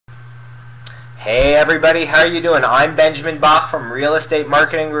Hey everybody, how are you doing? I'm Benjamin Bach from Real Estate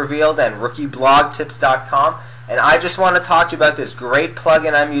Marketing Revealed and RookieBlogTips.com, and I just want to talk to you about this great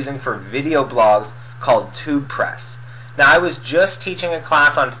plugin I'm using for video blogs called Tubepress. Now, I was just teaching a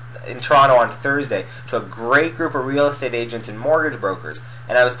class in Toronto on Thursday to a great group of real estate agents and mortgage brokers,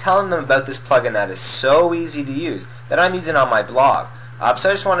 and I was telling them about this plugin that is so easy to use that I'm using on my blog. So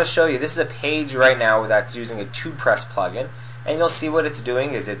I just want to show you, this is a page right now that's using a Tubepress plugin, and you'll see what it's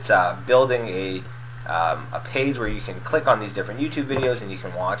doing is it's building a page where you can click on these different YouTube videos and you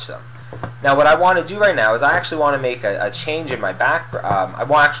can watch them. Now, what I want to do right now is I actually want to make a change in my background. I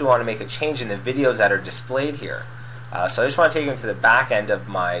actually want to make a change in the videos that are displayed here. So I just want to take you into the back end of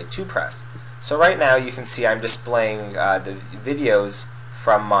my Tubepress. So right now you can see I'm displaying the videos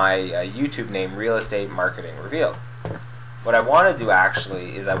from my YouTube name, Real Estate Marketing Revealed. What I want to do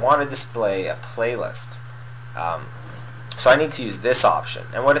actually is I want to display a playlist. So I need to use this option,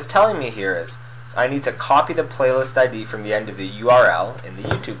 and what it's telling me here is I need to copy the playlist ID from the end of the URL in the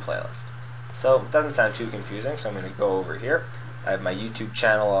YouTube playlist. So it doesn't sound too confusing, so I'm going to go over here. I have my YouTube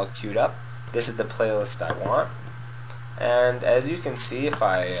channel all queued up. This is the playlist I want, and as you can see, if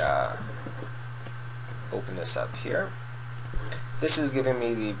I open this up here, this is giving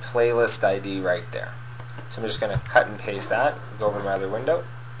me the playlist ID right there. So I'm just going to cut and paste that, go over to my other window,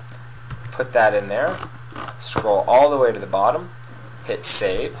 put that in there, scroll all the way to the bottom, hit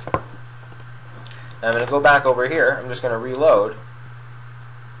save. Now I'm going to go back over here, I'm just going to reload,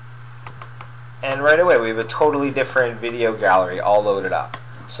 and right away we have a totally different video gallery all loaded up.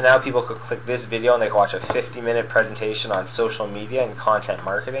 So now people could click this video and they can watch a 50-minute presentation on social media and content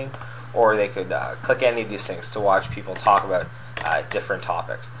marketing, or they could click any of these things to watch people talk about different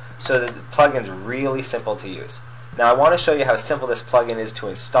topics. So the plugin's really simple to use. Now I want to show you how simple this plugin is to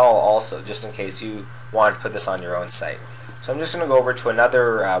install also, just in case you want to put this on your own site. So I'm just going to go over to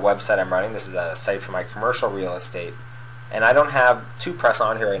another website I'm running. This is a site for my commercial real estate, and I don't have Tubepress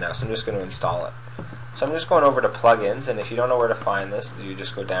on here right now, so I'm just going to install it. So I'm just going over to plugins, and if you don't know where to find this, you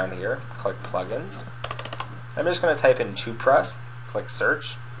just go down here, click plugins. I'm just going to type in Tubepress, click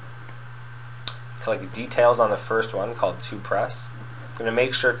search, click details on the first one called Tubepress. I'm going to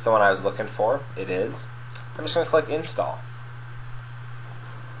make sure it's the one I was looking for. It is. I'm just going to click install,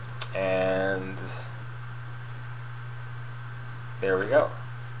 and there we go.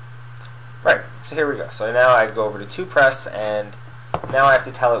 Right, so here we go. So now I go over to Tubepress, and now I have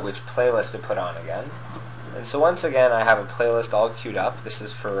to tell it which playlist to put on again. And so once again I have a playlist all queued up. This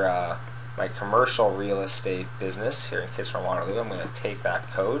is for my commercial real estate business here in Kitchener-Waterloo. I'm going to take that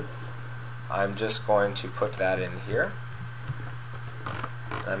code. I'm just going to put that in here.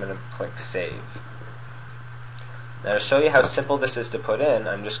 I'm going to click save. Now to show you how simple this is to put in,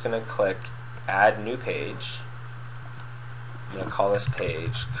 I'm just going to click add new page. I'm going to call this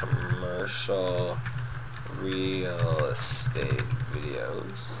page commercial real estate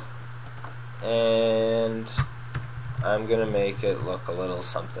videos, and I'm going to make it look a little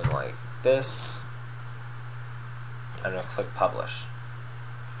something like this. I'm going to click publish.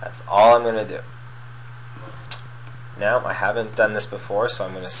 That's all I'm going to do. Now I haven't done this before, so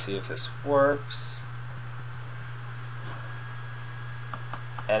I'm going to see if this works.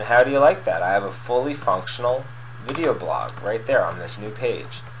 And how do you like that? I have a fully functional video blog right there on this new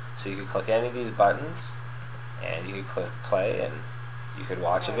page. So you can click any of these buttons and you can click play and you could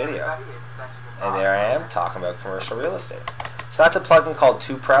watch a video. And there I am talking about commercial real estate. So that's a plugin called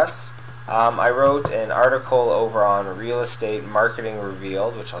Tubepress. I wrote an article over on Real Estate Marketing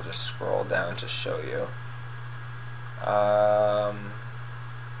Revealed, which I'll just scroll down to show you.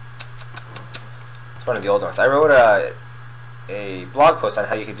 It's one of the older ones. I wrote a blog post on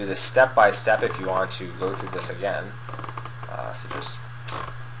how you could do this step by step if you want to go through this again. So just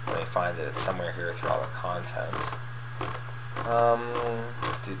let me find it. It's somewhere here through all the content.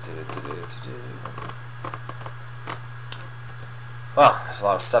 Well, there's a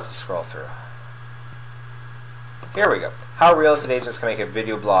lot of stuff to scroll through. Here we go. How real estate agents can make a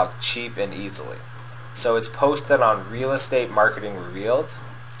video blog cheap and easily. So it's posted on Real Estate Marketing Revealed,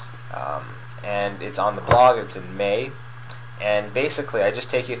 and it's on the blog. It's in May. And basically, I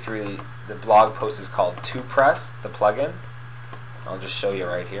just take you through the blog post is called Tubepress, the plugin. I'll just show you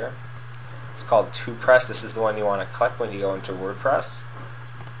right here. It's called Tubepress. This is the one you want to click when you go into WordPress.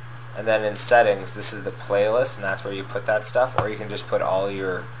 And then in settings, this is the playlist, and that's where you put that stuff. Or you can just put all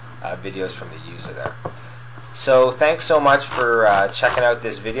your videos from the user there. So thanks so much for checking out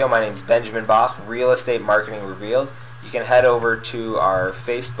this video. My name is Benjamin Bach, Real Estate Marketing Revealed. You can head over to our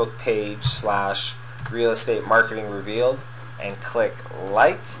Facebook page / Real Estate Marketing Revealed and click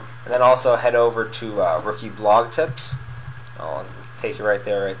like, and then also head over to Rookie Blog Tips. I'll take you right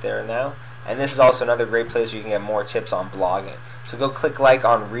there now, And this is also another great place where you can get more tips on blogging. So go click like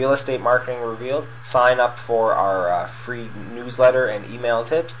on Real Estate Marketing Revealed, sign up for our free newsletter and email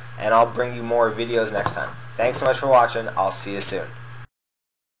tips, and I'll bring you more videos next time. Thanks so much for watching. I'll see you soon.